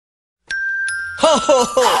Ho ho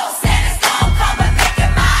ho! Santa's gonna come and make it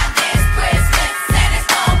mine this Christmas. Santa's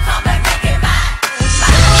gonna come and make it mine.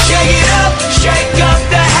 Shake it up, shake up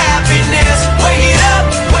the happiness. Wake it up,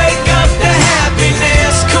 wake up the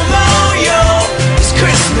happiness. Come on, yo, it's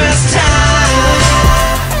Christmas time.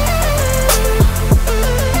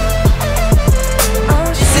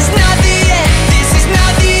 This is not the end, this is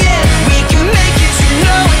not the end. We can make it, you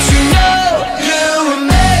know it, you know. You and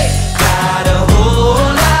me got a whole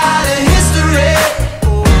lot of history.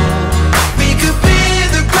 We could be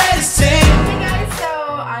the greatest team. Hey guys, so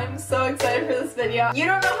I'm so excited for this video. You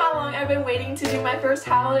don't know how long I've been waiting to do my first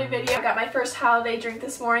holiday video. I got my first holiday drink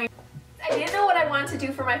this morning. I didn't know what I wanted to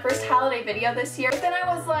do for my first holiday video this year, but then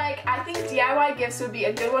I was like, I think DIY gifts would be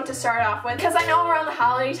a good one to start off with, because I know around the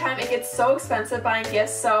holiday time it gets so expensive buying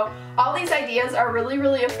gifts, so all these ideas are really,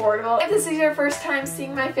 really affordable. If this is your first time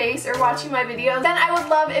seeing my face or watching my videos, then I would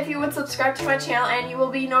love if you would subscribe to my channel and you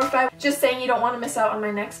will be notified, just saying you don't want to miss out on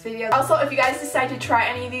my next video. Also, if you guys decide to try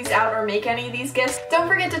any of these out or make any of these gifts, don't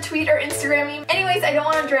forget to tweet or Instagram me. Anyways, I don't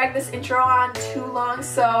want to drag this intro on too long,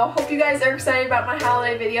 so hope you guys are excited about my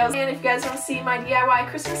holiday videos, and if you guys want to see my DIY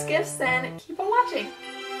Christmas gifts, then keep on watching.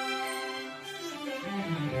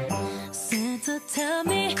 Santa, tell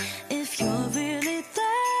me if you're really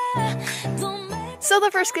there. So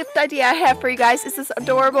the first gift idea I have for you guys is this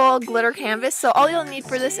adorable glitter canvas. So all you'll need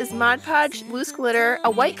for this is Mod Podge, loose glitter,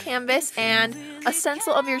 a white canvas, and a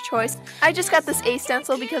stencil of your choice. I just got this A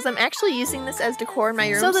stencil because I'm actually using this as decor in my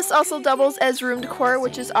room. So this also doubles as room decor,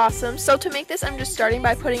 which is awesome. So to make this, I'm just starting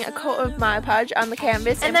by putting a coat of Mod Podge on the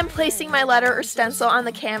canvas and then placing my letter or stencil on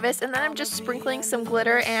the canvas, and then I'm just sprinkling some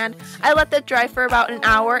glitter, and I let that dry for about an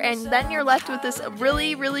hour, and then you're left with this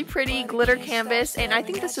really, really pretty glitter canvas. And I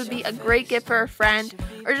think this would be a great gift for a friend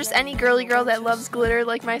or just any girly girl that loves glitter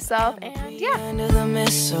like myself. And yeah. Under the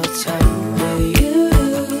mistletoe with you,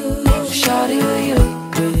 shawty with you,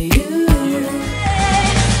 with you.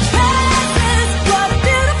 What a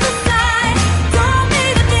beautiful sight. Don't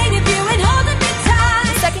be the thing if you ain't holding me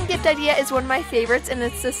tight. The second gift idea is one of my favorites, and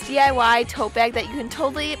it's this DIY tote bag that you can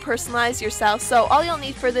totally personalize yourself. So all you'll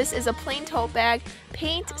need for this is a plain tote bag,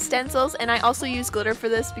 paint, stencils, and I also use glitter for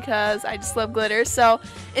this because I just love glitter. So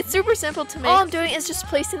it's super simple to make. All I'm doing is just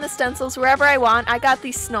placing the stencils wherever I want. I got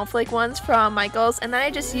these snowflake ones from Michael's, and then I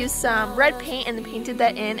just used some red paint and painted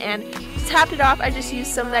that in, and to top it off I just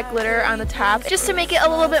used some of that glitter on the top just to make it a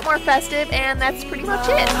little bit more festive, and that's pretty much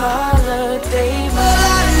it.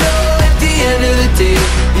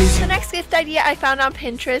 The next gift idea I found on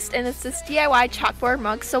Pinterest, and it's this DIY chalkboard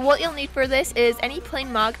mug. So what you'll need for this is any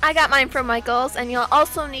plain mug. I got mine from Michael's, and you'll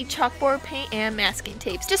also need chalkboard paint and masking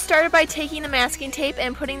tapes. Just started by taking the masking tape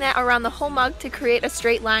and putting that around the whole mug to create a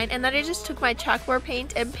straight line, and then I just took my chalkboard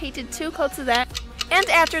paint and painted 2 coats of that. And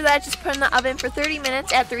after that, just put in the oven for 30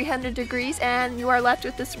 minutes at 300 degrees, and you are left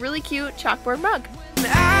with this really cute chalkboard mug.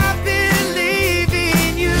 I believe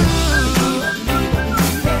in you.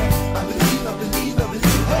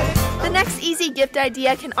 The next easy gift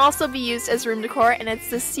idea can also be used as room decor, and it's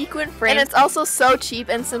this sequin frame, and it's also so cheap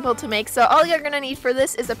and simple to make. So all you're gonna need for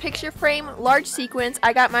this is a picture frame, large sequins.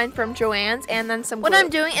 I got mine from Joann's, and then some glue. What I'm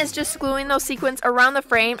doing is just gluing those sequins around the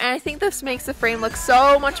frame, and I think this makes the frame look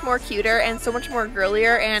so much more cuter and so much more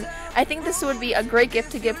girlier, and I think this would be a great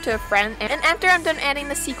gift to give to a friend. And after I'm done adding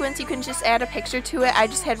the sequins, you can just add a picture to it. I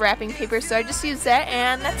just had wrapping paper, so I just used that,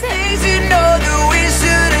 and that's it. Things you know that we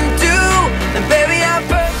shouldn't do, and baby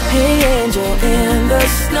Hey angel in the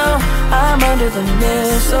snow, I'm under the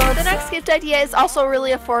mistletoe. The next gift idea is also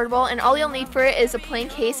really affordable, and all you'll need for it is a plain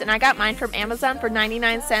case, and I got mine from Amazon for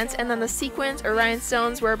 99 cents, and then the sequins or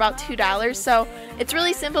rhinestones were about $2, so it's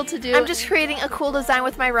really simple to do. I'm just creating a cool design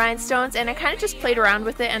with my rhinestones, and I kind of just played around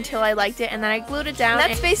with it until I liked it, and then I glued it down.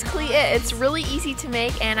 That's basically it. It's really easy to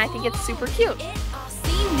make, and I think it's super cute. It all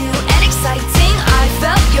seemed new and exciting. I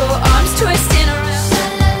felt your arms twisting around.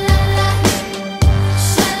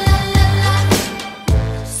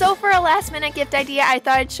 So for a last minute gift idea, I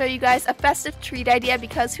thought I'd show you guys a festive treat idea,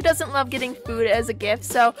 because who doesn't love getting food as a gift?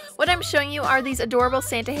 So what I'm showing you are these adorable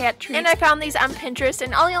Santa hat treats, and I found these on Pinterest,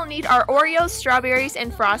 and all you'll need are Oreos, strawberries,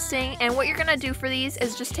 and frosting. And what you're gonna do for these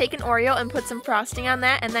is just take an Oreo and put some frosting on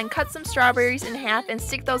that, and then cut some strawberries in half and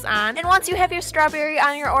stick those on. And once you have your strawberry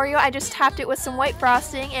on your Oreo, I just topped it with some white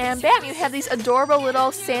frosting, and bam, you have these adorable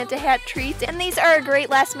little Santa hat treats. And these are a great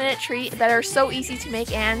last minute treat that are so easy to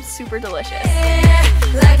make and super delicious.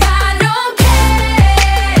 Like I don't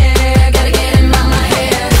care, gotta get him out my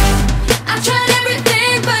head. I've tried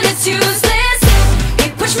everything, but it's useless. He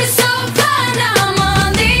pushed me so far, now I'm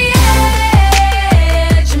on the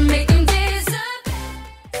edge. Make him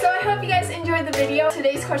disappear. So I hope you guys enjoyed the video.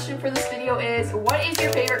 Today's question for this video is, what is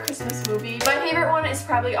your favorite favorite Christmas movie. My favorite one is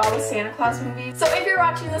probably all the Santa Claus movies. So if you're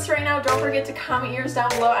watching this right now, don't forget to comment yours down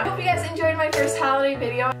below. I hope you guys enjoyed my first holiday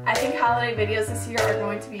video. I think holiday videos this year are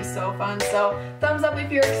going to be so fun. So thumbs up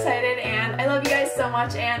if you're excited, and I love you guys so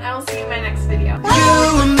much, and I will see you in my next video.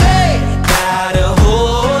 You and me got a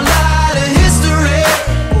whole lot of history.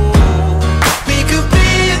 We could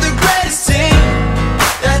be the greatest team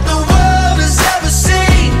that the world has ever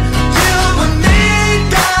seen. You and me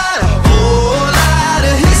got a whole lot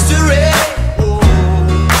of history.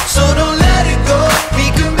 So don't let it go. We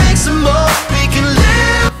can make some more. We can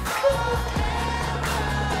live.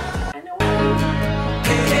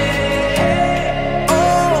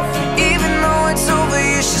 Oh, even though it's over,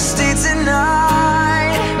 you should stay tonight.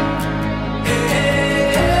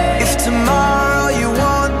 If tomorrow you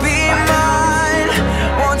won't be mine,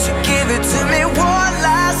 won't you give it to me one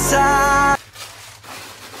last time?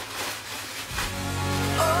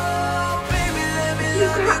 Oh, baby, let me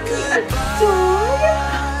love you goodbye.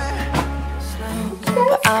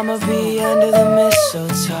 But I'ma be under the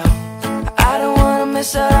mistletoe. I don't wanna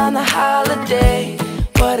miss out on the holiday,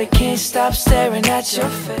 but I can't stop staring at your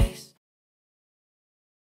face.